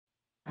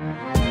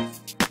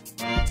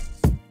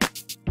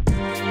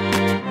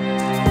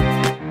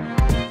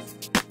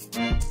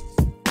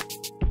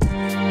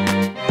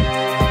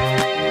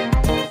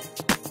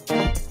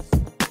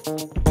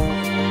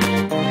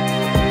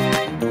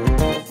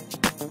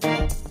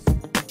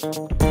Hey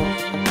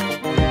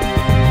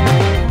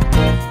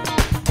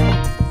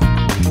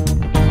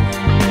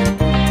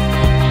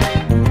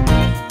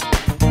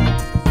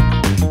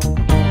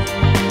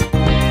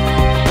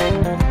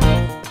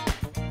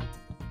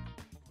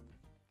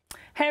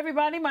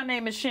everybody, my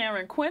name is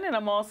Sharon Quinn and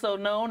I'm also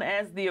known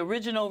as the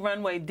original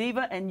runway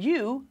diva, and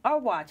you are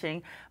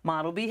watching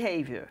Model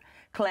Behavior.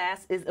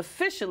 Class is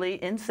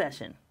officially in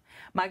session.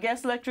 My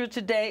guest lecturer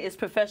today is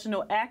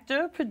professional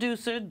actor,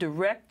 producer,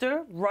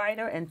 director,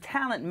 writer, and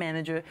talent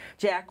manager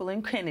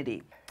Jacqueline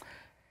Kennedy.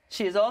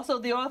 She is also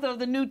the author of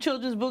the new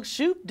children's book,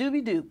 Shoop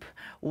Dooby Doop.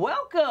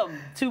 Welcome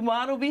to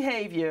Model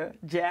Behavior,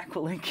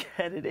 Jacqueline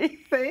Kennedy.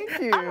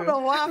 Thank you. I don't know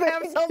why I'm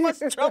having so much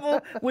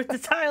trouble with the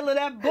title of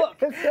that book.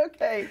 It's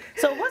okay.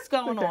 So what's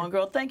going on,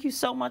 girl? Thank you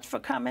so much for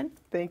coming.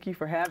 Thank you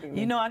for having me.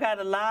 You know, I got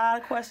a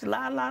lot of questions,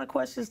 a lot of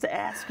questions to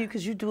ask you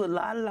because you do a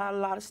lot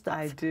of stuff.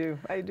 I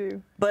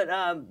do. But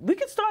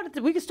let's start with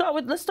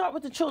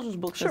the children's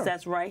book, since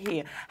that's right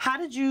here. How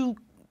did you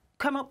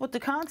come up with the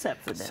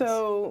concept for this?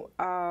 So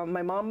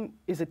my mom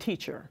is a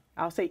teacher.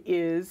 I'll say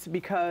is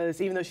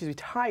because even though she's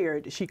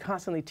retired, she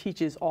constantly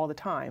teaches all the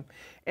time.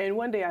 And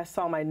one day I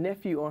saw my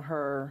nephew on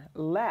her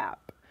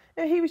lap,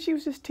 and she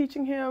was just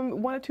teaching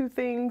him one or two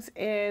things,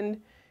 and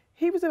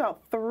he was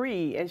about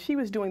 3, and she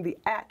was doing the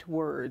at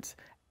words,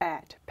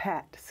 at,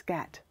 pat,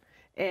 scat.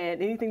 And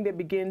anything that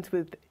begins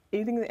with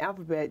anything in the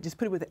alphabet, just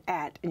put it with an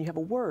at, and you have a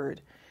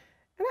word.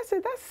 And I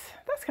said,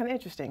 that's kind of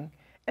interesting.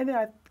 And then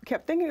I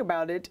kept thinking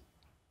about it,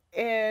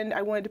 and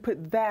I wanted to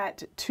put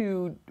that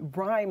to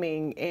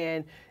rhyming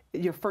and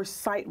your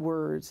first sight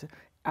words,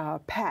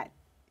 Pat,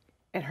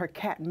 and her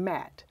cat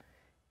Matt,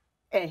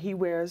 and he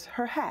wears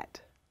her hat.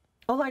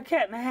 Oh, like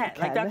Cat in the Hat,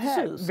 like Dr.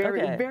 Seuss.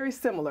 Very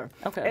similar.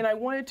 Okay. And I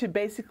wanted to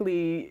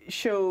basically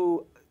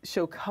show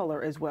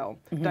color as well,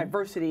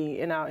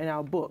 diversity in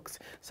our books.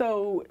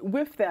 So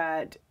with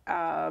that,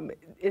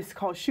 it's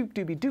called Shoop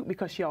Dooby Doop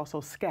because she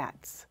also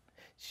scats.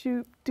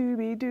 Shoop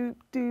Dooby Doop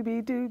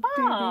Dooby Doop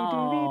Dooby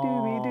Dooby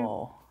Dooby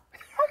Doop.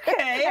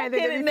 Okay, and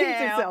then it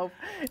repeats itself.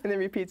 And then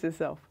repeats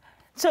itself.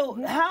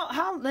 So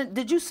how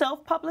did you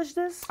self-publish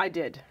this? I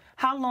did.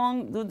 How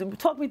long?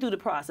 Talk me through the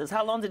process.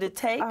 How long did it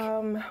take?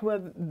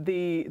 Well,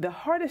 the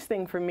hardest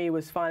thing for me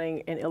was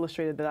finding an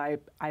illustrator that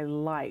I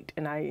liked,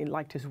 and I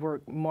liked his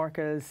work,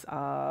 Marcus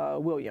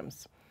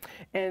Williams.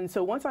 And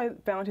so once I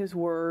found his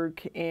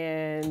work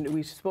and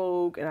we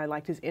spoke and I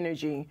liked his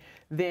energy,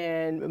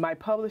 then my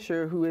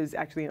publisher, who is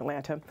actually in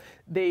Atlanta,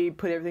 they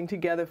put everything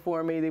together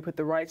for me. They put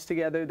the rights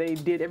together. They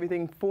did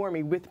everything for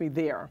me with me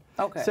there.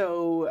 Okay.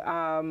 So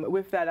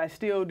with that, I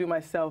still do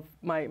my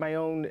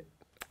own,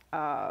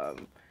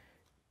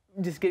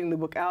 just getting the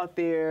book out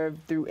there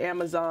through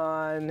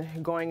Amazon,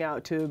 going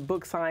out to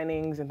book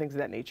signings and things of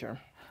that nature.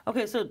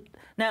 Okay, so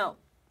now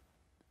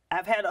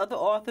I've had other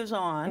authors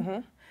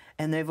on.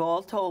 And they've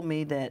all told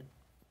me that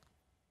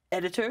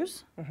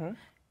editors,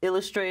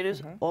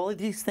 illustrators, all of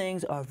these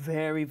things are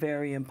very,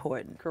 very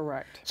important.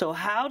 Correct. So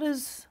how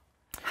does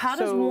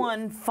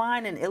one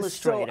find an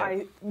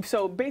illustrator?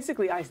 So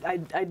basically,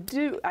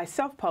 I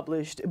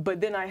self-published,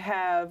 but then I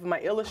have my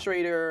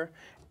illustrator,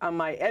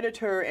 my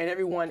editor, and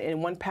everyone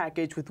in one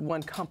package with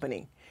one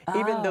company.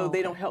 Even though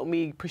they don't help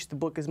me push the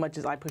book as much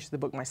as I push the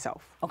book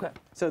myself. Okay.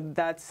 So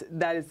that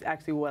is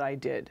actually what I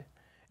did.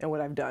 And what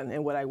I've done,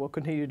 and what I will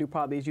continue to do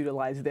probably is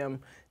utilize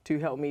them to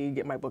help me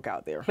get my book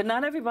out there. But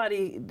not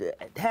everybody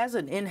has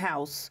an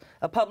in-house,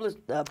 a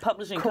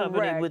publishing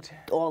company with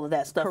all of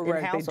that stuff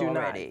in-house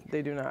already.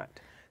 They do not.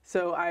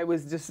 So I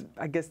was just,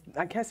 I guess,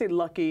 I can't say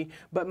lucky,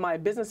 but my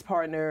business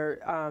partner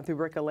through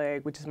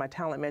Rick-A-Leg, which is my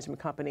talent management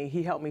company,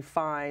 he helped me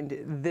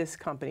find this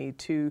company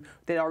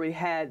that already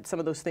had some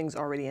of those things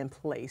already in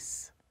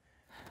place.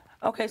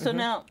 Okay, so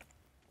now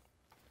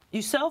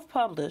you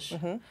self-publish,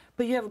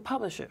 but you have a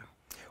publisher.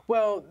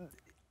 Well,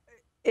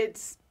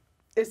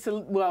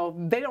 well,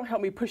 they don't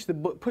help me push the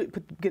book,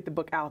 get the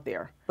book out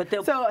there. But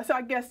so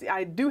I guess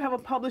I do have a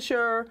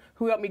publisher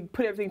who helped me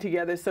put everything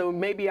together. So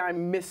maybe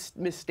I'm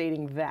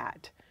misstating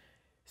that.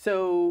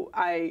 So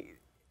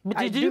But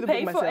did you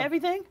pay for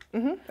everything?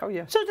 Oh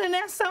yeah. So then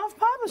that's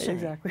self-publishing.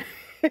 Exactly.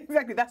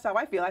 Exactly. That's how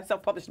I feel. I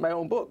self-published my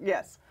own book.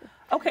 Yes.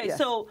 Okay. Yes.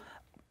 So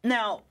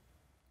now,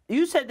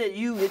 you said that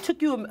it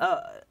took you.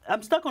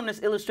 I'm stuck on this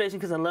illustration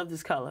because I love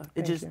this color.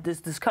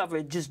 This cover,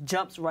 it just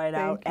jumps right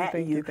out at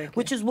you,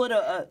 which is what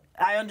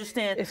I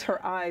understand. It's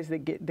her eyes that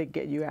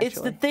get you. Actually, it's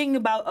the thing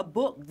about a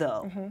book,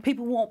 though.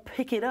 People won't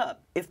pick it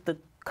up if the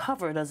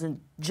cover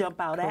doesn't jump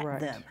out at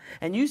them.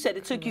 And you said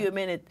it took you a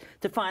minute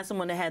to find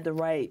someone that had the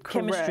right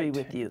chemistry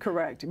with you.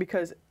 Correct,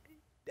 because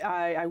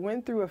I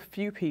went through a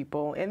few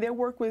people, and their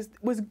work was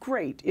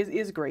great.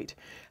 Is great.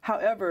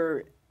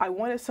 However, I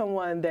wanted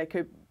someone that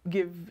could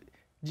give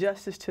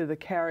justice to the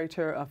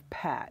character of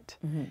Pat,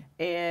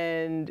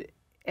 and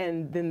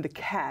then the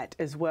cat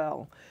as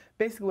well.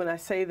 Basically, when I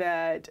say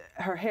that,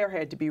 her hair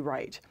had to be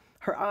right.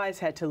 Her eyes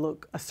had to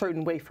look a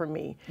certain way for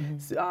me.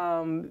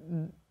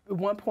 At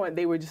one point,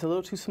 they were just a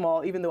little too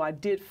small. Even though I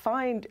did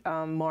find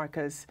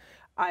Marcus,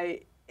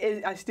 I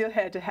still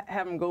had to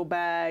have him go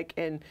back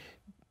and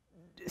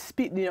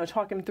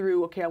talk him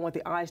through, okay, I want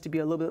the eyes to be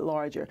a little bit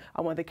larger.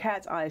 I want the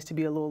cat's eyes to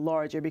be a little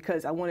larger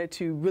because I wanted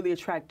to really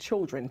attract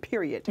children,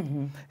 period.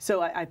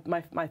 So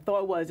my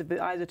thought was, if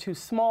the eyes are too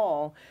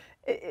small,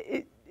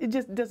 it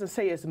just doesn't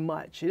say as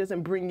much. It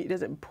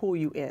doesn't pull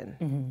you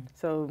in.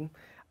 So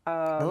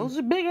those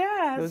are big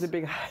eyes. Those are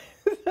big eyes.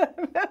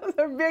 Those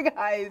are big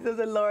eyes. Those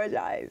are large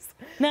eyes.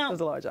 Now,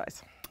 those are large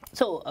eyes.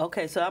 So,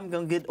 okay, so I'm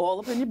going to get all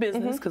up in your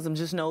business because I'm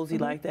just nosy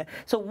like that.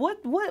 So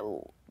what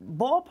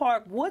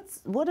ballpark,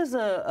 what is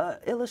a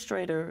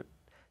illustrator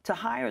to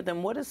hire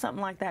them? What does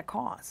something like that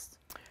cost?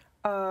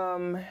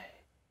 You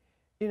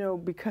know,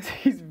 because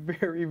he's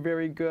very,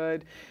 very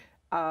good,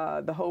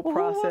 the whole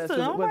process was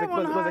a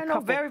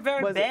couple, very,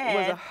 very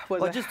bad,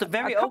 or just a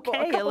very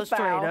okay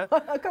illustrator.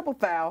 A couple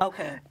thou.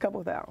 Okay. A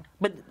couple thou.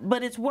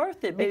 But it's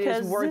worth it because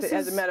it is worth it.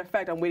 As a matter of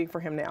fact, I'm waiting for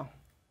him now.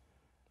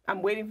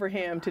 I'm waiting for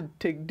him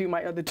to do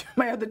my other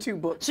two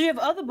books. So you have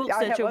other books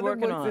that you're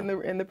working on.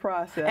 In the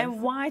process.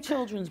 And why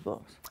children's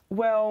books?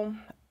 Well,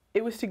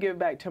 it was to give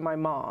back to my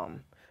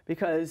mom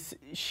because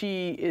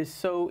she is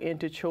so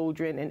into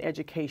children and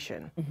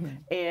education.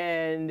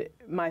 And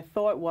my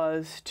thought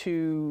was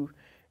to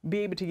be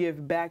able to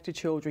give back to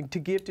children, to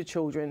give to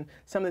children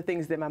some of the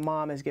things that my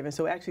mom has given.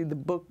 So actually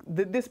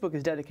this book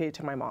is dedicated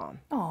to my mom.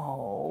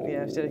 Oh.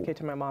 Yeah, it's dedicated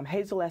to my mom,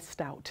 Hazel S.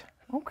 Stout.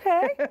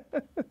 Okay.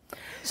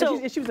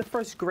 So she was a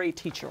first grade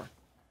teacher.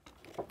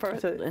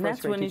 And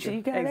that's when you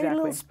got exactly.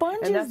 little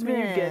sponges. And that's when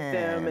you get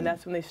them, and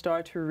that's when they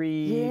start to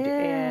read.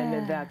 Yeah.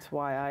 And that's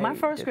why I. My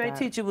first grade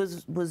teacher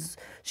was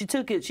she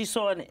took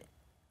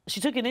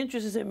an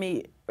interest in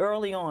me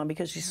early on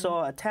because she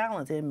saw a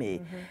talent in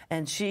me,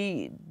 and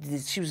she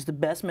was the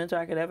best mentor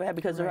I could ever have.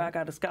 Because of her, I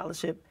got a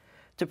scholarship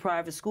to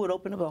private school. It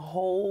opened up a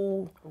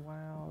whole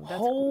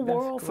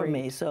world for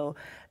me. So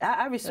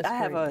I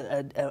have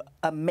an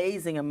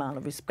amazing amount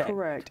of respect.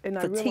 Correct. And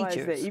for I realized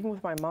teachers. that even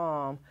with my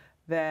mom,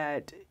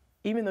 that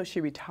even though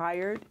she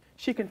retired,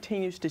 she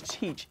continues to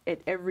teach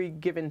at every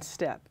given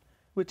step.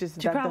 Which is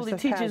she probably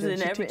teaches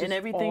in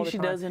everything she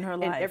does in her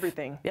life. In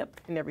everything.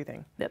 Yep. In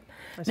everything. Yep.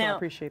 And so I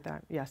appreciate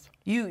that. Yes.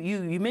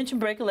 You mentioned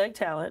break-a-leg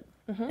talent,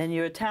 and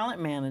you're a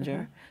talent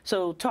manager.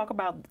 So talk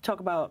about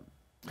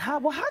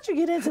how'd you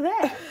get into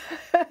that?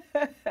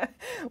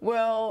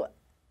 Well,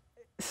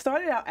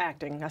 started out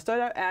acting. I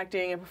started out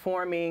acting and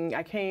performing.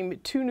 I came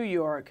to New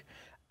York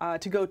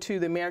to go to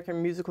the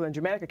American Musical and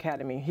Dramatic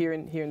Academy here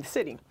in the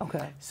city.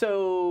 Okay.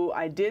 So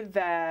I did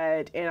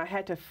that, and I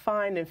had to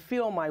find and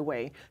feel my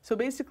way. So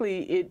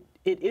basically,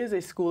 it is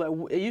a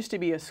school. It used to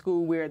be a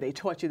school where they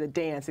taught you the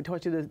dance, they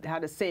taught you how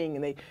to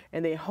sing,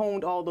 and they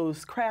honed all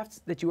those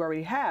crafts that you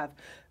already have.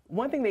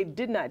 One thing they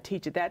did not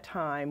teach at that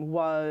time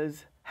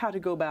was how to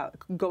go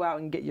out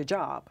and get your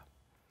job.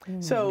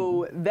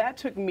 So that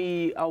took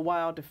me a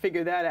while to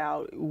figure that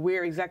out.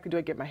 Where exactly do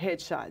I get my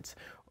headshots?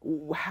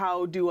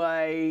 How do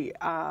I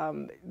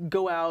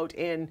go out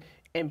and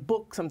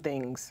book some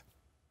things?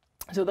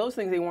 So those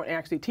things they weren't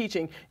actually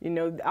teaching. You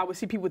know, I would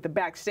see people with the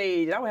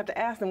backstage, and I would have to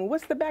ask them, well,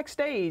 what's the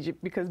backstage?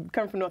 Because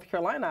coming from North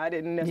Carolina, I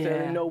didn't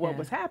necessarily know what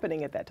was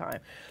happening at that time.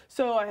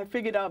 So I had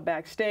figured out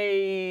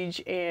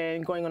backstage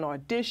and going on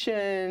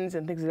auditions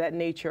and things of that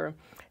nature.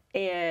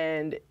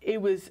 And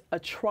it was a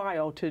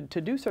trial to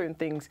do certain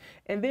things.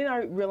 And then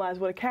I realized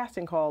what a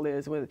casting call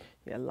is with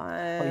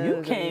lines. Oh,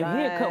 you came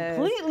here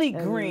completely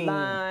green.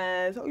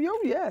 Lines. Oh,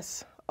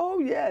 yes. Oh,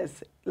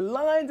 yes.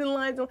 Lines and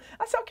lines.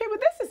 I said, okay, well,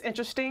 this is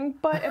interesting,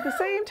 but at the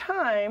same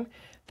time,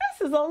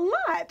 this is a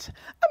lot.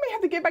 I may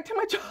have to get back to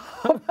my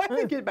job. I have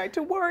to get back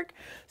to work.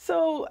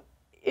 So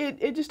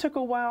it just took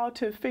a while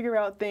to figure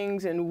out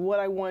things and what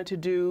I wanted to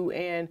do,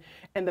 and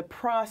the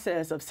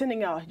process of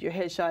sending out your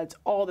headshots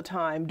all the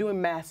time, doing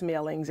mass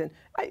mailings, and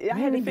I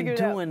had to figure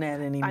it out. Doing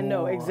that anymore. I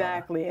know,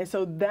 exactly. And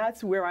so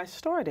that's where I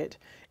started.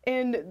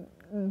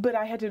 But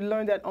I had to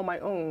learn that on my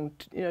own,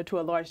 to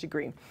a large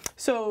degree.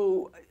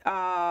 So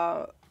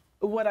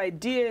what I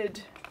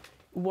did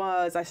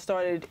was I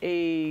started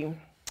a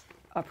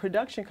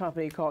production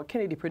company called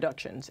Kennedy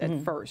Productions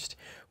at first,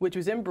 which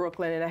was in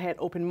Brooklyn, and I had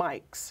open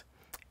mics.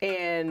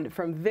 And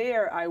from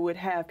there, I would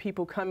have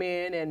people come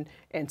in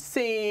and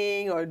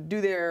sing or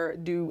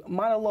do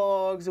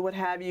monologues or what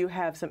have you,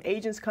 have some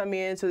agents come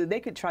in so that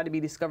they could try to be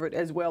discovered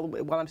as well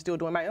while I'm still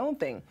doing my own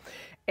thing.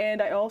 And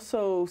I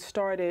also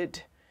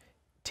started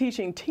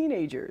teaching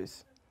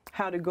teenagers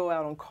how to go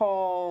out on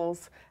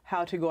calls,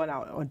 how to go out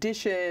on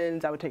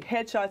auditions. I would take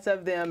headshots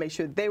of them, make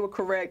sure they were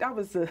correct. I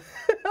was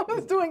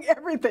doing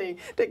everything,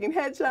 taking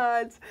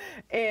headshots,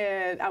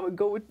 and I would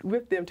go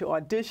with them to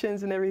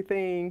auditions and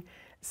everything.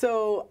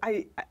 So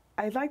I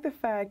like the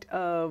fact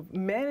of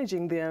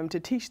managing them to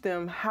teach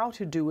them how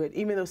to do it,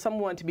 even though some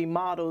want to be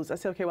models. I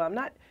said, okay, well, I'm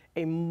not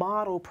a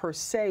model per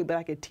se, but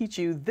I could teach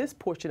you this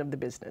portion of the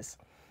business.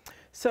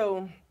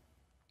 So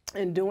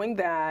in doing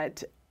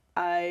that,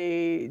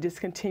 I just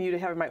continue to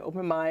have my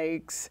open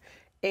mics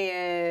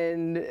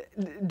and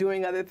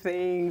doing other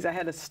things. I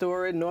had a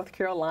store in North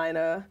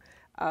Carolina.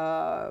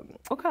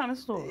 What kind of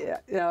store?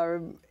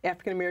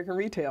 African American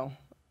retail,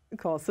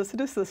 called Sister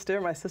to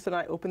Sister. My sister and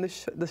I opened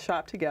the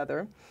shop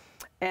together.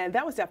 And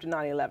that was after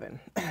 9/11.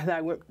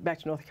 I went back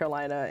to North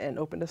Carolina and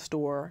opened a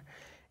store.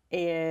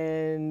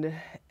 And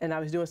I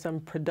was doing some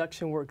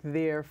production work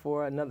there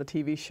for another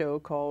TV show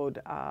called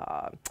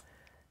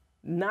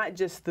Not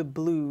Just the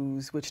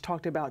Blues, which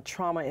talked about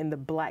trauma in the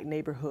black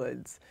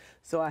neighborhoods.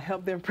 So I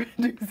helped them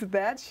produce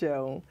that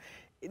show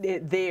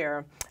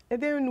there.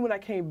 And then when I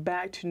came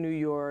back to New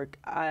York,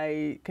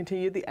 I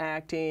continued the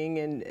acting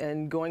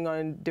and going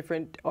on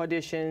different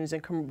auditions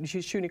and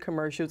shooting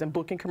commercials and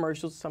booking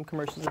commercials, some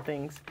commercials and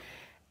things.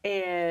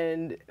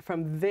 And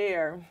from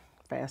there,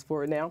 fast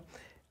forward now,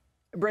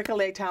 break a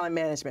leg talent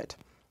management.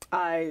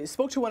 I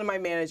spoke to one of my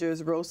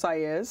managers, Rose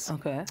Saez.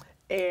 Okay.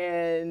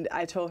 And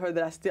I told her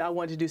that I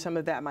wanted to do some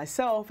of that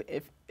myself.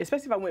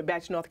 Especially if I went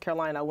back to North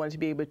Carolina, I wanted to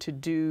be able to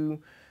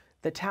do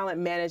the talent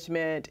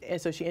management.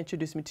 And so she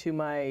introduced me to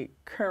my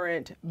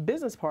current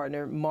business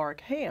partner,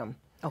 Mark Ham.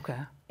 Okay.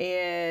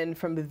 And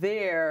from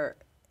there,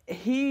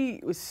 he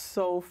was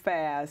so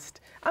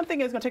fast. I'm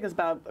thinking it's going to take us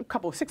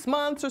about 6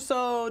 months or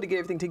so to get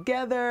everything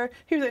together.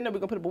 He was like, no, we're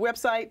going to put up a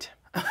website.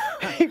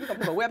 We're going to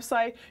put up a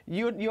website.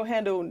 You'll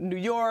handle New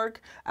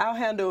York. I'll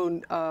handle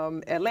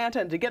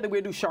Atlanta. And together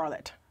we'll do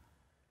Charlotte.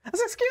 I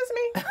said, excuse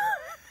me?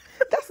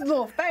 That's a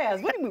little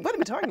fast. What are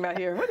we talking about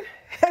here?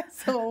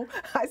 So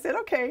I said,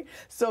 okay.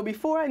 So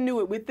before I knew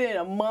it, within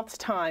a month's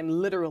time,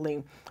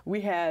 literally,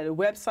 we had a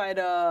website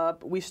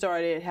up. We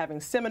started having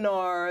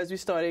seminars. We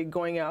started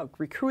going out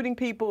recruiting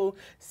people,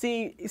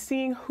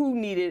 seeing who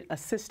needed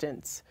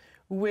assistance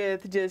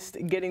with just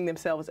getting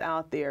themselves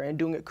out there and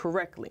doing it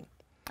correctly.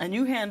 And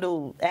you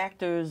handle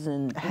actors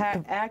and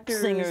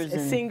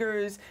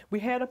singers. We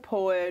had a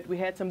poet. We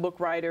had some book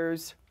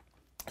writers.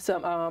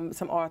 Some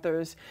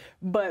authors,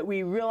 but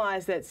we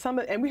realized that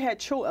and we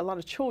had a lot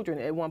of children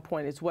at one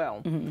point as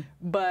well. Mm-hmm.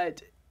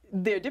 But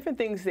there are different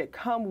things that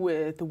come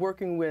with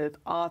working with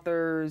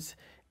authors.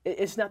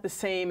 It's not the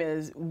same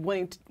as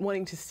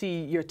wanting to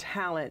see your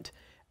talent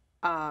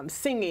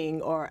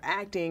singing or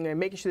acting and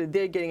making sure that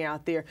they're getting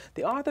out there.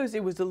 The authors,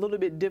 it was a little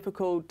bit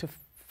difficult to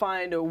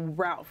find a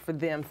route for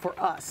them, for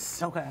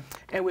us. Okay.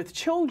 And with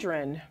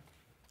children,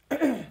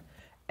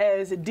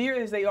 as dear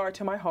as they are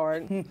to my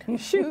heart,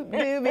 shoot,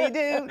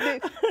 doo-be-doo,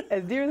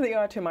 as dear as they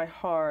are to my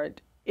heart,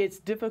 it's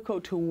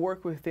difficult to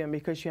work with them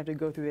because you have to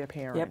go through their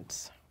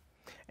parents.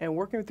 Yep. And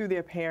working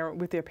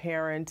with their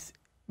parents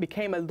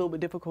became a little bit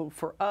difficult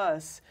for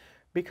us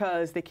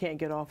because they can't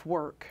get off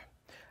work.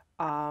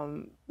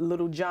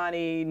 Little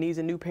Johnny needs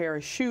a new pair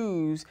of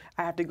shoes.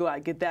 I have to go out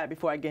and get that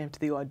before I get him to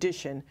the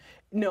audition.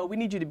 No, we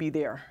need you to be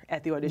there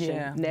at the audition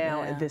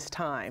at this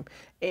time.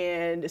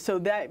 And so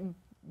that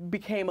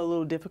became a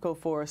little difficult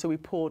for us, so we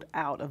pulled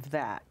out of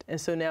that. And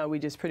so now we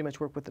just pretty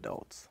much work with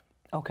adults.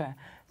 Okay.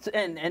 So,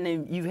 and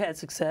then you've had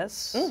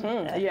success?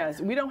 Mm-hmm.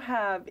 Yes. We don't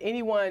have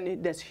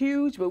anyone that's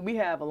huge, but we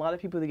have a lot of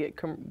people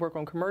that work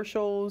on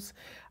commercials,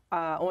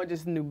 Orange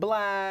is the New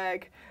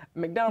Black,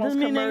 McDonald's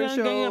commercials.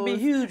 They're going to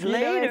be huge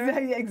later.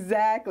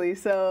 Exactly.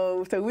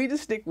 So we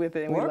just stick with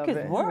it and we love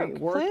it.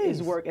 Work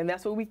is work, and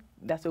that's what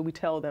we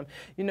tell them.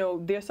 You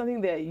know, there's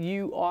something that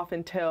you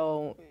often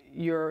tell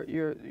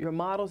your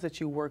models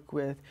that you work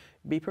with: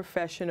 be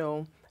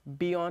professional,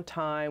 be on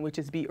time, which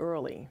is be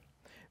early.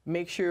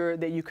 Make sure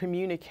that you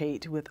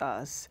communicate with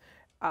us,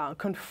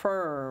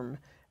 confirm.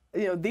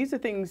 You know, these are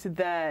things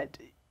that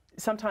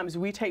sometimes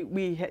we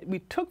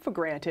took for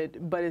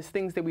granted, but it's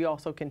things that we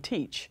also can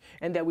teach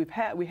and that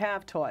we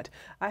have taught.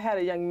 I had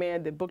a young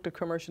man that booked a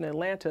commercial in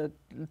Atlanta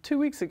 2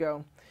 weeks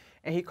ago,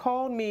 and he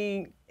called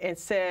me and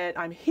said,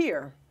 "I'm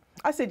here."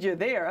 I said, "You're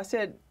there?" I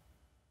said,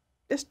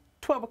 "It's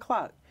 12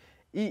 o'clock.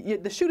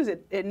 The shoot is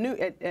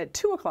at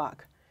 2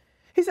 o'clock."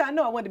 He said, "I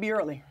know, I wanted to be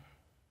early."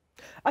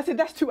 I said,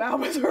 "That's 2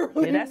 hours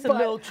early." Yeah, that's a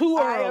little too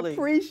early. I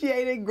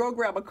appreciate it. Go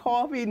grab a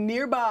coffee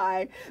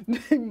nearby,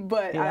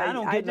 but yeah, I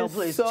don't get no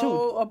place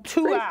so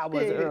 2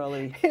 hours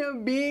early.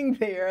 Him being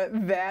there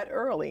that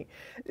early,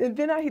 and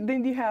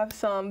then you have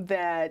some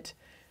that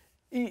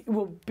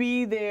will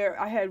be there.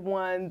 I had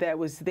one that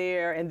was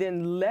there and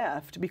then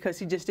left because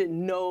he just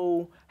didn't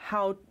know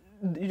how,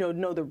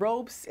 know the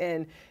ropes,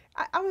 and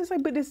I was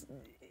like, but this.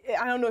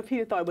 I don't know if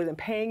he thought it wasn't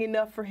paying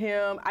enough for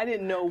him. I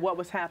didn't know what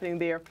was happening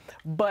there.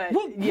 But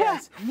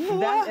yes,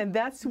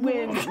 that's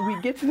when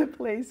we get to the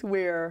place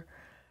where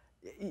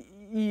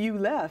you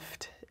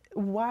left.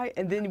 Why?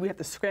 And then we have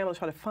to scramble to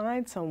try to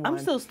find someone. I'm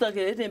still stuck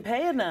in it. It didn't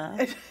pay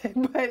enough.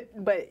 but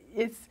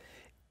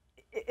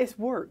it's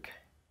work.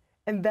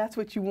 And that's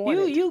what you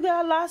want. You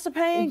got lots of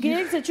paying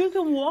gigs that you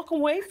can walk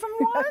away from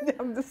one?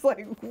 I'm just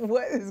like,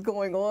 what is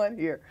going on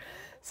here?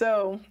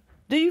 So.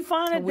 Do you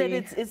find that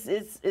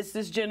it's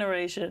this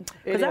generation?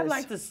 Because I'd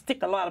like to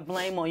stick a lot of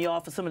blame on y'all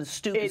for some of the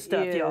stupid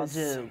stuff y'all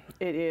do.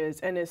 It is,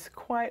 and it's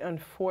quite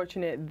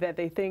unfortunate that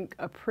they think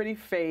a pretty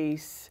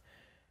face,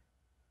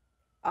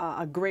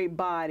 a great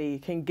body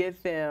can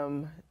get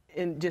them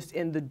just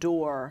in the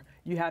door.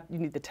 You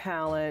need the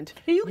talent.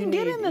 You can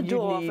get in the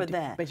door for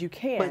that, but you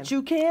can't. But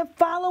you can't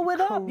follow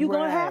it up. You're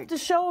gonna have to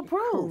show and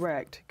prove.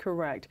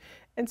 Correct.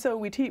 And so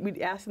we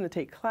ask them to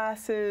take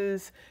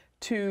classes,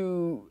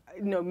 to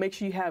make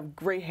sure you have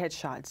great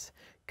headshots,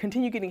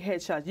 continue getting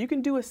headshots. You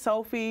can do a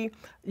selfie.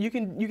 You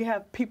can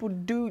have people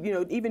do, you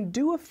know, even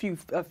do a few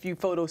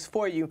photos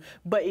for you.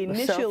 But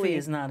initially, selfie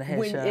is not a headshot.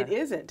 When it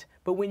isn't.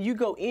 But when you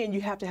go in, you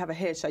have to have a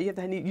headshot. You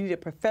need a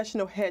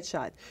professional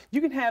headshot.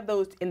 You can have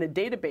those in the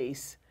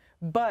database,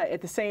 but at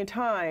the same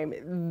time,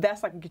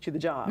 that's not going to get you the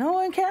job.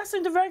 No, and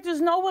casting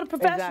directors know what a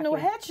professional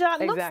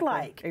headshot looks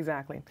like.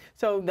 Exactly.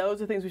 So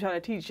those are things we try to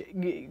teach.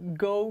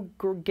 Go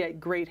get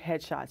great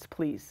headshots,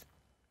 please.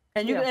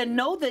 And you and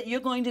know that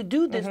you're going to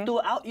do this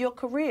throughout your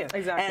career.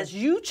 Exactly. As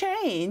you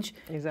change,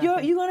 you're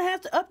going to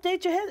have to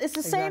update your head. It's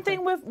the same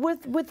thing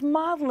with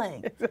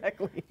modeling.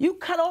 Exactly. You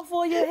cut off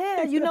all your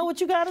hair. You know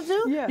what you got to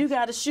do? Yes. You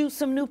got to shoot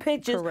some new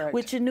pictures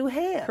with your new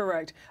hair.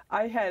 Correct.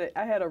 I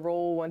had a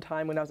role one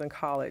time when I was in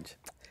college.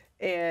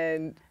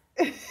 And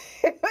it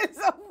was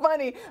so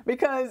funny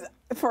because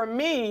for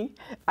me,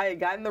 I had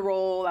gotten the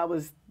role. I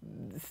was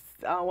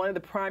one of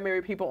the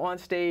primary people on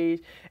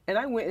stage, and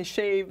I went and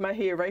shaved my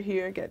hair right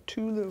here. Got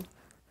two little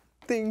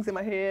things in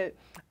my head,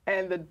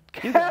 and the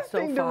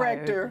casting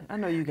director, I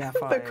know you got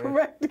fired. The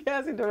correct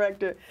casting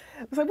director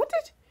was like, "What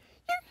did you?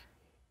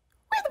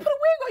 We have to put a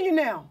wig on you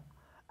now."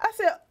 I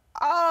said,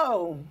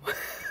 "Oh."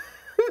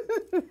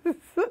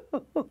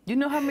 You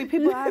know how many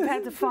people I've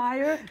had to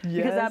fire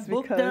because I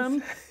booked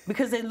them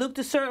because they looked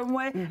a certain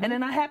way, and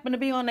then I happen to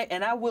be on there,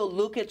 and I will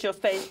look at your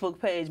Facebook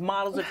page.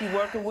 Models, if you're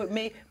working with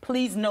me,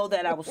 please know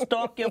that I will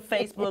stalk your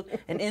Facebook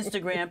and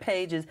Instagram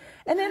pages,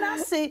 and then I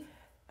see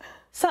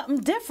something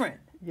different.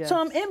 Yes. So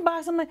I'm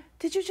inbox, I'm like,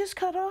 did you just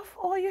cut off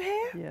all your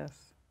hair? Yes.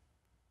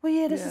 Well,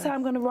 yeah, this is how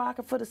I'm going to rock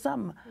it for the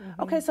summer.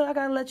 Okay, so I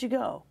got to let you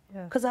go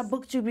because I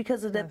booked you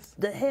because of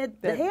the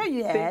hair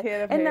you had,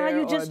 and now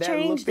you just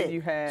changed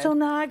it. So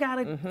now I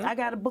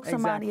gotta book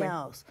somebody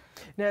else.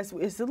 Now it's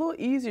a little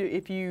easier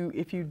if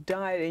you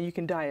dye it, and you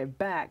can dye it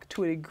back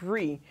to a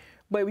degree.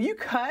 But when you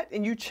cut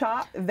and you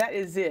chop, that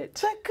is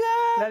it.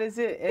 That is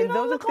it. And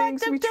those are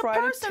things we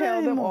try to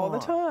tell them all the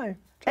time.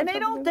 And they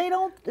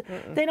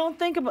don't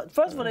think about,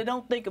 first of all, they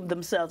don't think of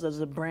themselves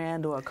as a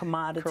brand or a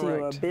commodity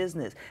or a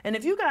business. And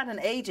if you got an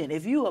agent,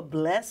 if you are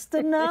blessed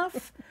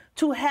enough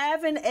to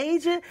have an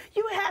agent,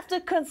 you have to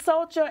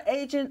consult your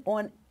agent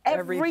on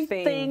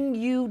everything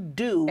you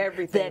do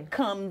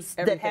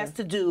that has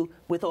to do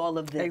with all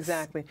of this.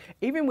 Exactly.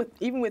 Even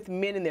with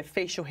men and their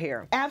facial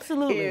hair.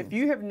 Absolutely. If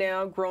you have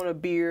now grown a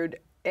beard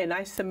and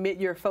I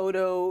submit your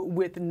photo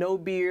with no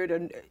beard,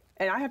 and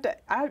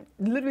I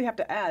literally have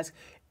to ask,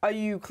 are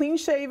you clean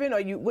shaven? Are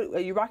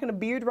you rocking a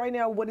beard right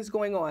now? What is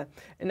going on?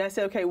 And I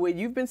said, okay, well,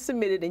 you've been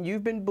submitted and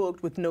you've been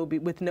booked with no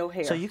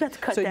hair. So you got to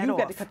cut that off. So you've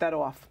got to cut that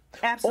off.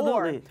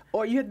 Absolutely.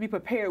 Or you have to be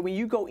prepared when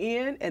you go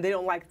in and they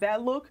don't like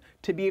that look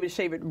to be able to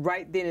shave it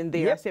right then and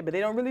there. Yep. I said, but they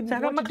don't really want I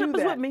got my to do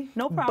clippers that. with me,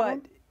 no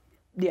problem.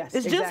 But yes,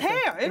 it's just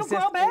hair. It'll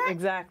grow back.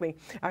 Exactly.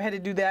 I had to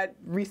do that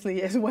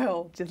recently as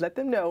well. Just let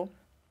them know.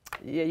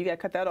 Yeah, you got to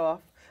cut that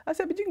off. I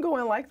said, but you can go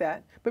in like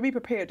that, but be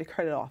prepared to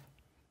cut it off.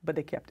 But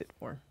they kept it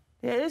for him.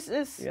 Yeah, it's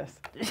yes,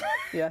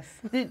 yes.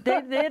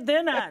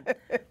 They're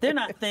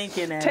not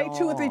thinking at all. Take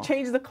 2 or 3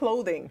 changes of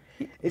clothing.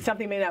 If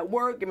something may not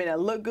work, it may not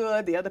look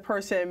good. The other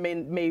person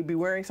may be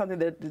wearing something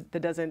that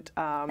doesn't.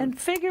 And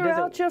figure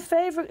out your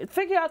favorite.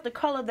 Figure out the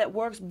color that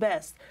works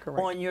best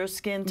on your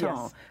skin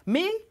tone. Yes.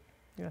 Me,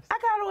 yes. I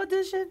got an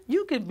audition.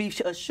 You can be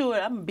assured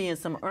I'm gonna be in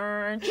some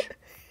orange.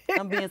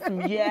 I'm being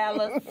some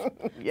yellows,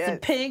 some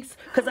pinks,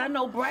 because I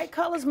know bright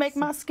colors make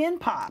my skin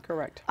pop.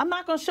 Correct. I'm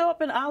not going to show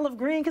up in olive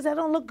green because that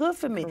don't look good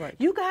for me. Correct.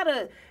 You got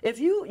to,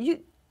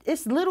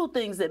 it's little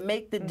things that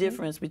make the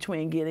difference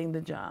between getting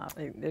the job.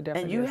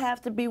 And you have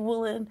to be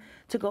willing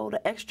to go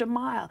the extra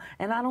mile.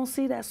 And I don't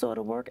see that sort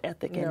of work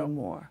ethic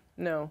anymore.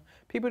 No.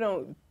 People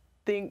don't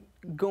think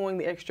going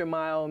the extra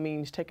mile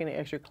means taking an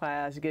extra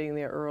class, getting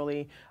there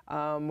early,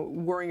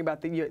 worrying about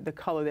the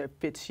color that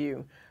fits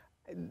you.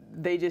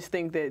 They just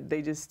think that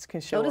they just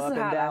can show up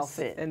that's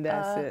it.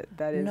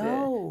 That is it.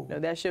 No,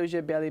 that shows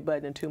your belly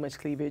button and too much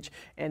cleavage,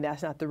 and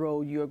that's not the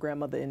role you're a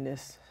grandmother in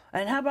this.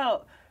 And how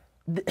about,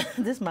 this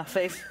is my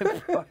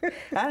favorite part.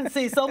 I didn't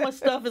see so much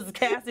stuff as a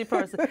casting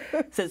person.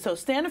 So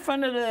stand in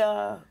front of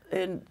the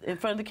in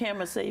front of the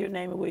camera, say your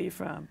name and where you're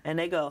from, and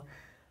they go,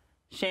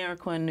 Sharon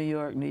Quinn, New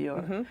York, New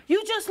York.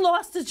 You just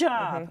lost the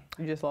job.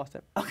 You just lost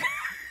it. Okay.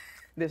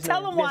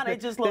 Tell them why they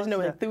just lost it. There's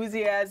no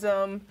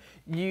enthusiasm.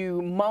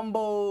 You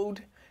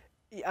mumbled.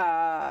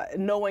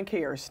 No one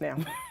cares now.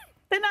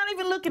 They're not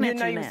even looking at you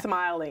now. You're not even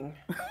smiling.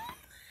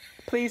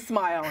 Please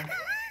smile.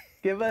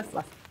 Give us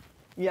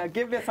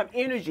some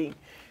energy.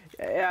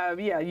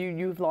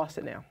 You've lost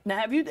it now.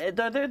 Now,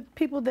 are there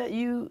people that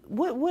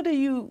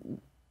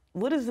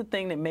what is the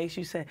thing that makes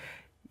you say,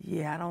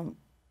 yeah,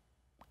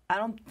 I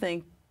don't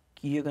think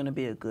you're going to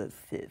be a good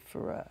fit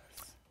for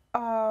us?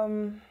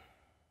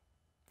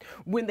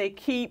 When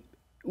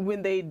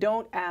they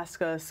don't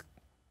ask us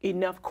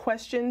enough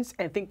questions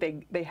and think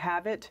they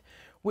have it.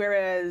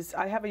 Whereas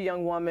I have a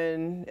young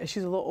woman,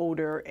 she's a little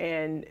older,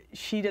 and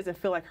she doesn't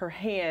feel like her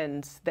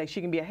hands, that she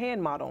can be a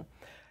hand model.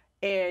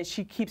 And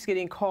she keeps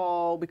getting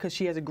called because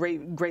she has a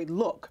great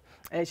look.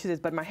 And she says,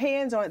 but my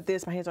hands aren't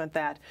this, my hands aren't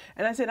that.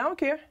 And I said, I don't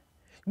care.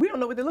 We don't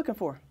know what they're looking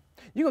for.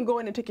 You're going to go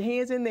in and take your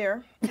hands in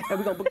there, and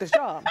we're going to book this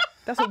job.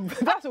 That's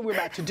what we're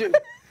about to do.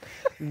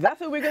 That's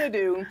what we're going to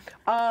do.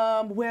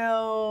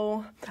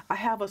 Well, I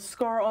have a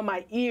scar on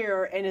my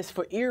ear, and it's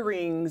for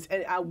earrings,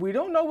 and we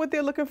don't know what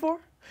they're looking for.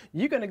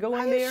 You're going to go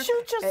in there.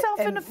 Shoot yourself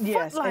in the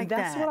foot like that. And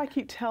that's what I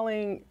keep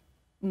telling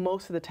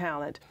most of the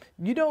talent.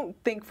 You don't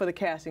think for the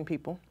casting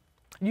people.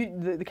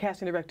 The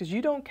casting directors,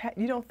 you don't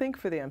think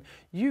for them.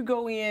 You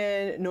go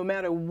in no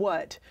matter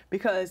what,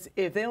 because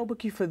if they don't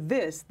book you for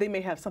this, they may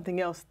have something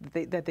else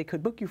that they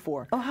could book you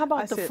for. Oh, how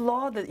about the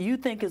flaw that you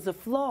think is a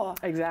flaw?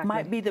 Exactly.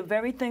 Might be the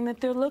very thing that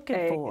they're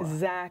looking for.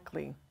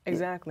 Exactly.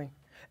 Exactly.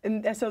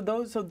 And so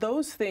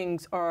those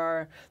things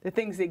are the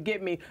things that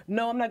get me.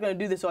 No, I'm not going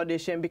to do this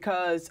audition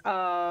because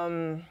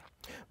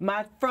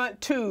my front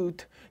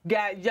tooth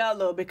got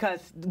yellow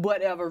because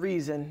whatever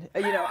reason.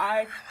 You know,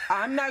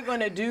 I'm not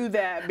going to do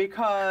that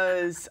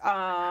because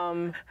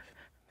the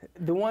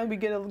one we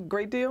get a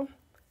great deal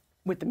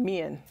with the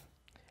men,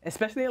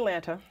 especially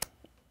Atlanta.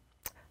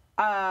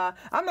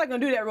 I'm not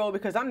going to do that role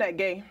because I'm not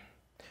gay.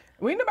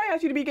 We ain't nobody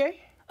asked you to be gay.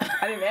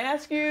 I didn't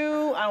ask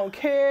you. I don't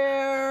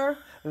care.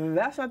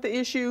 That's not the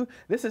issue.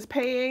 This is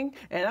paying,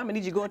 and I'm gonna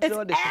need you to go into the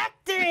audition.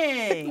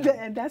 Acting.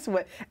 and that's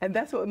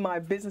what my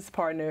business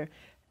partner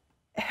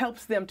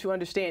helps them to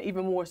understand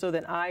even more so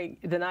than I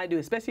do,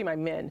 especially my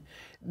men.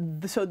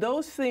 So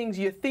those things,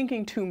 you're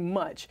thinking too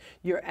much.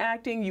 You're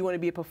acting. You want to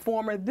be a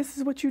performer. This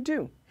is what you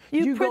do.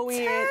 You go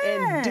in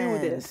and do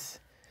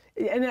this.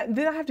 And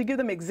then I have to give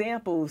them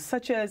examples,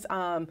 such as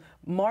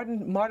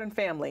Modern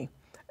Family.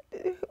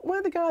 One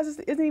of the guys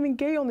isn't even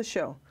gay on the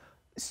show,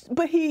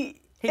 but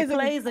he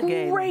plays a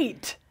gay.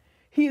 Great.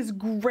 He is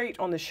great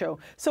on the show.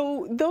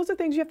 So those are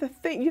things you have to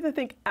think. You have to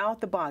think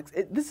out the box.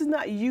 This is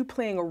not you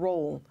playing a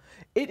role.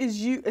 It is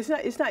you.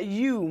 It's not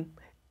you.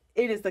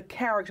 It is the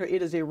character.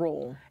 It is a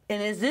role.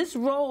 And is this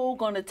role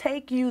going to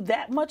take you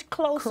that much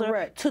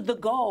closer to the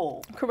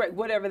goal? Correct.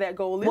 Whatever that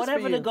goal is.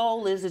 Whatever the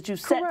goal is that you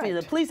set for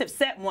you. Please have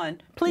set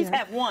one. Please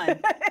have one.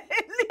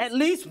 At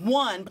least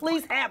one.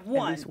 Please have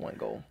one. At least one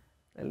goal.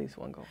 At least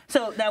one goal.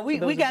 So now we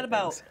got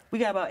about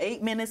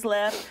 8 minutes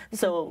left.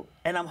 So,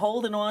 and I'm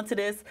holding on to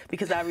this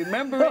because I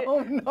remember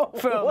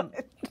it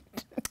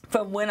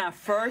from when I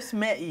first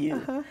met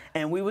you,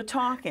 and we were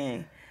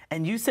talking,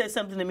 and you said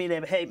something to me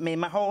that made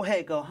my whole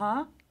head go,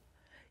 huh?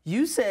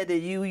 You said that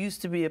you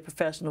used to be a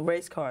professional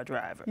race car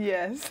driver.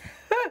 Yes.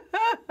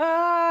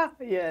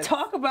 Yes.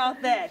 Talk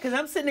about that, because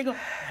I'm sitting there going,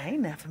 I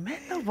ain't never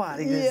met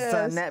nobody that's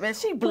done that. Man,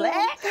 she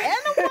black and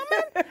a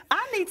woman?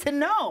 I need to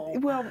know.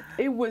 Well,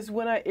 it was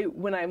when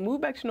I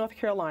moved back to North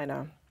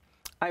Carolina,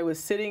 I was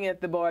sitting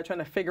at the bar trying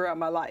to figure out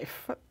my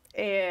life.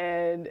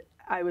 And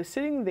I was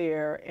sitting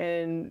there,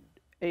 and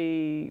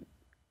a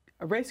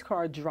race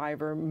car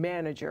driver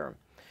manager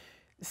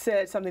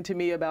said something to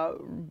me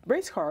about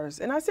race cars.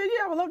 And I said,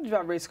 yeah, I would love to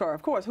drive a race car.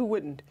 Of course, who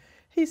wouldn't?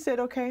 He said,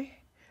 okay,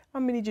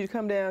 I'm gonna need you to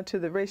come down to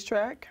the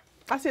racetrack.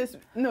 I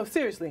said, no,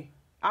 seriously,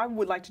 I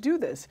would like to do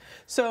this.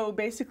 So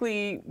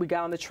basically, we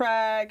got on the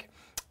track,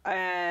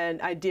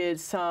 and I did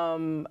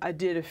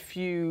a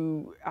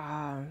few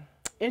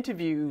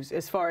interviews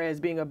as far as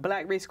being a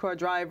black race car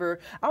driver.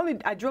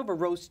 I drove a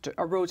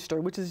roadster,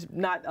 which is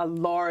not a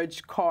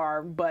large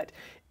car, but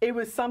it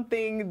was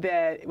something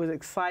that was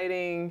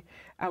exciting.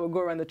 I would go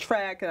around the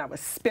track and I would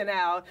spin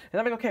out, and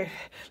I'm like, okay,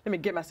 let me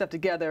get myself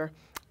together.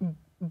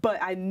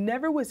 But I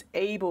never was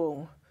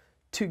able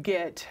to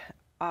get,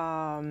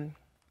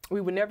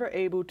 we were never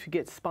able to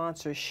get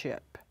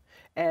sponsorship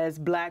as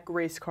black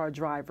race car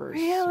drivers.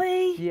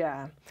 Really?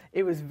 Yeah.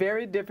 It was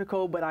very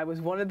difficult, but I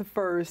was one of the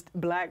first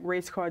black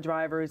race car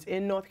drivers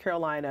in North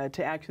Carolina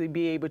to actually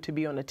be able to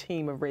be on a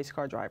team of race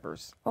car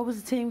drivers. What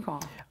was the team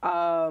called?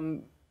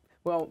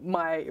 Well,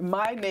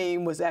 my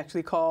name was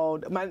actually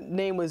called, my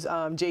name was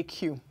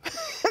JQ.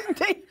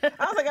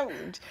 I was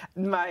like,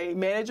 my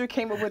manager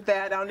came up with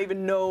that. I don't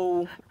even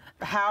know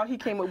how he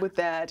came up with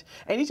that.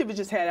 And each of us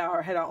just had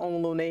our own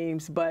little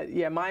names. But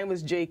yeah, mine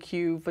was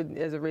JQ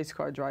as a race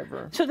car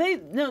driver. So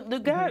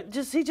the guy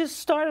he just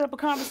started up a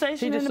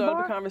conversation in the bar? He just started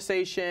up a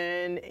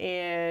conversation,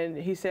 and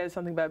he said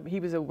something about he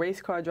was a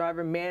race car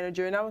driver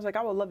manager. And I was like,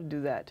 I would love to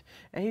do that.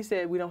 And he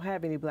said, we don't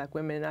have any black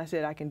women. And I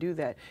said, I can do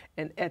that.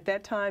 And at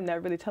that time,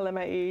 not really telling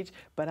my age,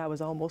 but I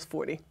was almost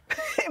 40.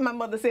 And my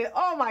mother said,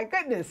 oh my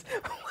goodness,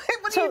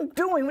 what are you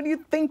doing? What are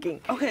you thinking?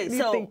 Okay, what are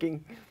you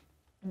thinking?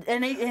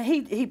 And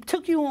he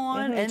took you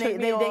on, and they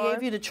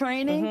gave you the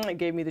training? They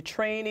gave me the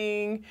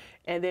training,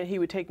 and then he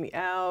would take me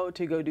out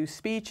to go do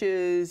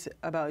speeches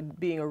about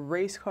being a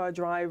race car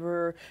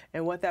driver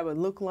and what that would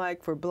look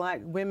like for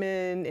black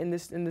women in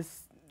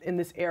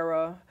this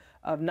era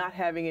of not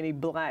having any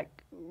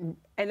black.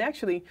 And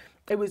actually,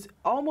 it was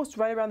almost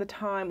right around the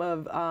time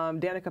of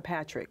Danica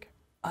Patrick.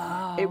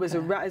 Oh, it was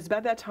it's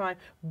about that time,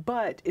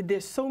 but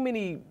there's so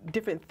many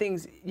different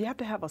things. You have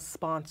to have a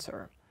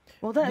sponsor.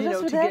 Well,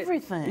 that's with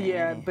everything.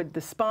 Yeah, but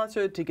the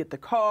sponsor to get the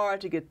car,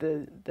 to get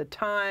the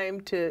time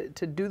to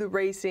do the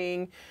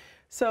racing.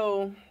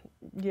 So,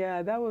 yeah,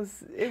 it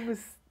was.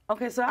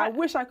 Okay, so I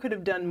wish I could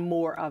have done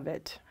more of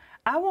it.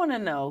 I want to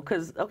know,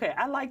 because, okay,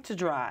 I like to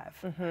drive.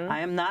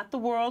 I am not the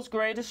world's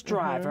greatest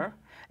driver,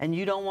 and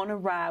you don't want to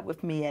ride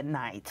with me at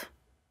night.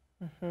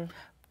 But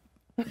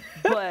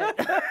and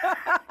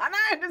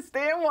I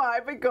understand why,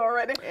 but go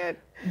right ahead.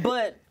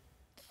 But,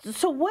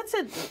 so what's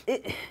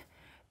it,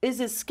 is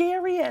it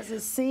scary as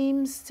it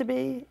seems to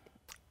be?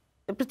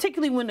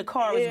 Particularly when the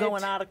car is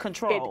going out of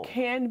control. It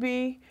can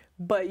be,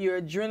 but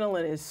your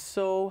adrenaline is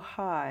so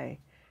high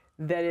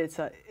that it's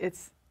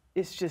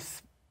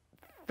just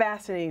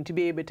fascinating to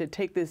be able to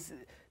take this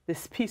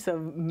piece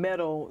of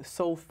metal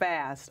so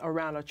fast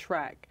around a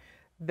track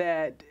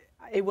that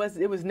it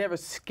was never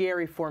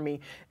scary for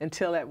me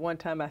until at one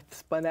time I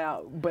spun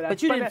out.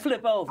 But you didn't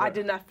flip over. I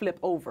did not flip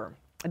over.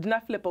 I did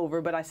not flip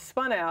over, but I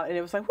spun out, and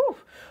it was like, whew,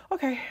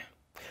 okay,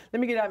 let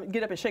me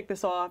get up and shake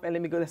this off,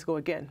 and let's go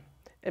again.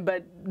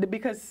 But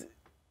because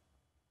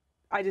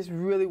I just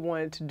really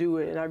wanted to do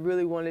it, and I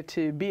really wanted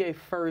to be a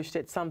first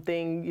at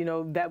something, you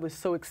know, that was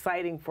so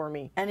exciting for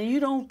me. And you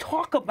don't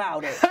talk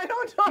about it. I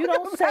don't talk about it. You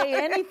don't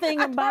say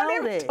anything about it. I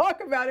don't even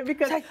talk about it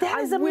because it's like, that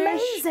is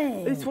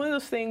amazing. It's one of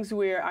those things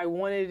where I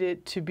wanted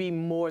it to be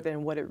more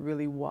than what it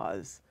really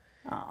was.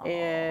 Oh.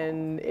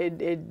 And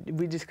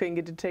we just couldn't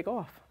get it to take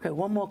off. Okay,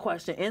 one more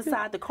question.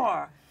 Inside the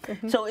car,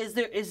 so is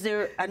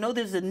there? I know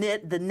there's the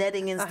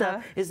netting and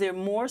stuff. Is there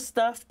more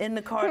stuff in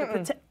the car to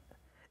protect?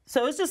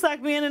 So it's just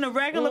like being in a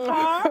regular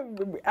car?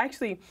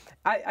 Actually,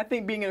 I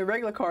think being in a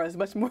regular car is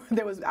much more,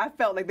 I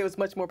felt like there was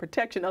much more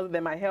protection other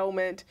than my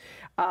helmet,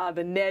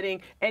 the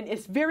netting, and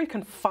it's very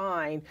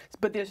confined,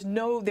 but there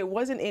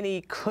wasn't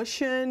any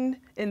cushion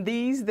in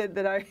these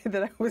that I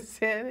was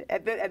in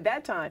at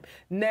that time.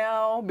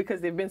 Now, because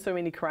there've been so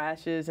many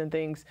crashes and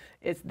things,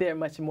 they're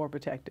much more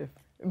protective.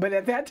 But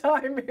at that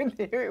time,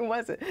 it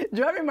wasn't.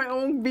 Driving my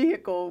own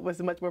vehicle was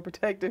much more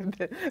protective.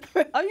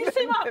 Oh, you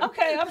see my,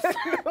 okay, I'm sorry.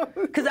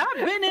 Because I've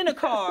been in a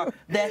car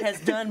that has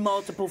done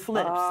multiple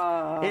flips.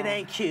 It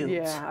ain't cute.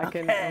 Yeah,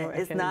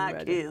 it's not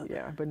imagine. cute.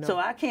 Yeah, but no. So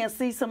I can't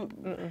see some,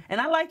 and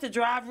I like to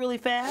drive really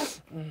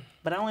fast,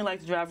 but I only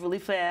like to drive really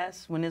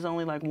fast when there's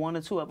only like one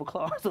or two other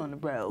cars on the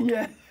road.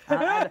 Yeah.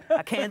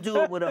 I can't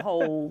do it with a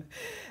whole,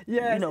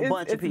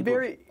 bunch of people.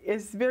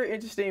 It's very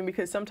interesting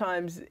because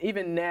sometimes,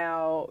 even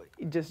now,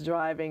 just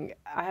driving,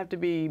 I have to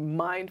be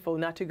mindful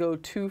not to go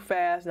too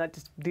fast, not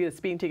to get a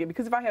speeding ticket,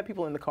 because if I have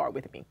people in the car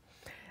with me,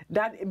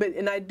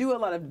 and I do a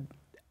lot of,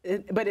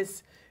 but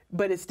it's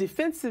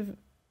defensive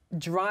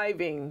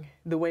driving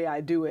the way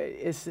I do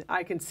it.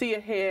 I can see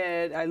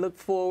ahead, I look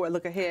forward,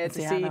 look ahead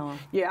to see.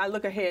 Yeah, I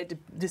look ahead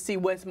to see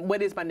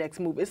what is my next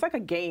move. It's like a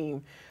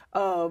game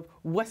of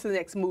what's the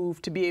next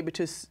move to be able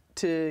to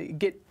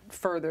get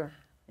further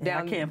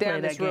down, I can't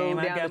down play this that road, game.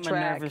 down I got the my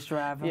track. nervous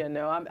driver. Yeah,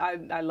 no,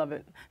 I love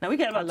it. Now we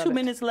got about 2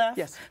 minutes left.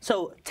 Yes.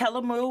 So tell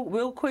them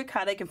real quick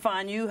how they can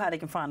find you, how they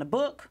can find the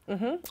book.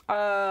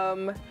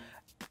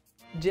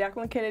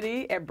 Jacqueline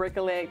Kennedy at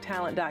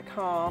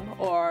breakalegtalent.com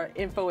or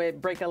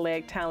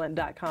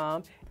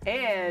info@breakalegtalent.com,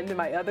 and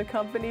my other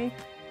company,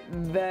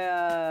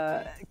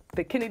 the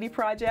Kennedy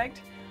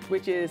Project,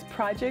 which is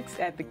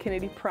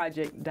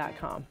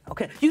projects@thekennedyproject.com.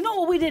 Okay. You know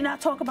what we did not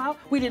talk about?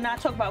 We did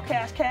not talk about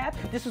Cash Cab.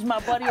 This was my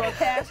buddy on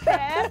Cash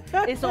Cab.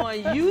 It's on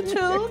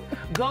YouTube.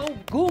 Go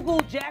Google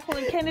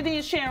Jacqueline Kennedy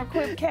and Sharon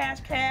Quinn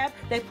Cash Cab.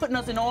 They putting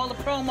us in all the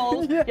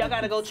promos. Yes. Y'all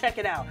got to go check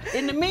it out.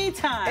 In the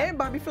meantime. And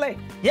Bobby Flay.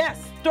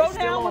 Yes. Throw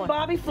down with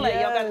Bobby Flay.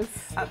 Yes.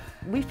 Y'all got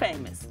we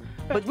famous.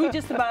 But we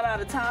just about out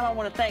of time. I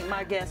want to thank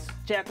my guest,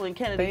 Jacqueline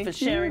Kennedy, for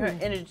sharing her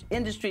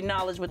industry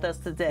knowledge with us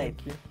today.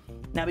 Thank you.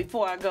 Now,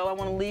 before I go, I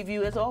want to leave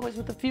you, as always,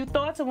 with a few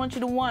thoughts. I want you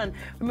to, 1,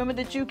 remember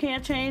that you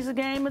can't change the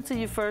game until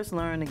you first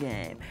learn the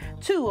game.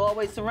 2,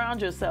 always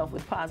surround yourself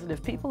with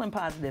positive people and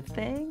positive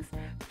things.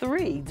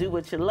 3, do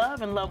what you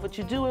love and love what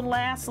you do. And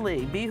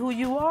lastly, be who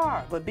you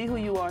are, but be who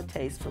you are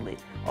tastefully.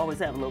 Always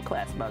have a little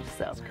class about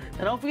yourself.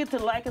 And don't forget to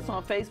like us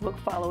on Facebook,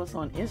 follow us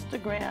on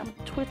Instagram,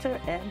 Twitter,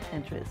 and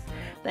Pinterest.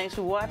 Thanks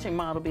for watching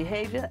Model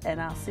Behavior,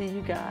 and I'll see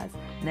you guys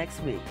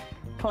next week.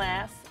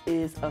 Class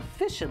is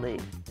officially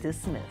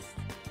dismissed.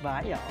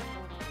 Bye, y'all.